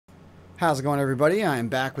How's it going, everybody? I am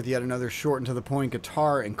back with yet another short and to the point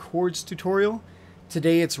guitar and chords tutorial.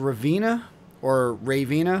 Today it's Raveena, or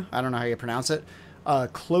Raveena, I don't know how you pronounce it,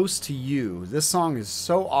 Close to You. This song is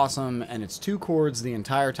so awesome, and it's two chords the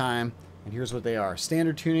entire time, and here's what they are.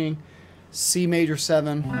 Standard tuning, C major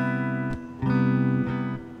 7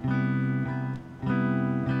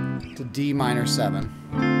 to D minor 7.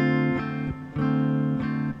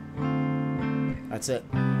 That's it.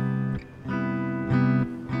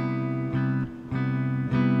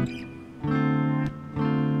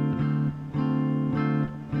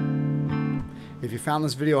 If you found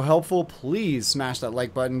this video helpful, please smash that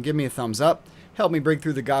like button, give me a thumbs up, help me break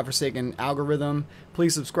through the godforsaken algorithm.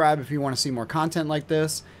 Please subscribe if you want to see more content like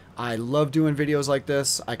this. I love doing videos like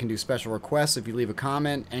this. I can do special requests if you leave a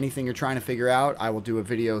comment. Anything you're trying to figure out, I will do a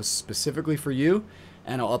video specifically for you,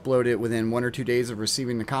 and I'll upload it within 1 or 2 days of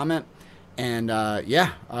receiving the comment. And I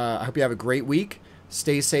hope you have a great week.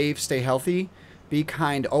 Stay safe, stay healthy, be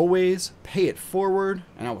kind always, pay it forward,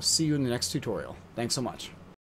 and I will see you in the next tutorial. Thanks so much.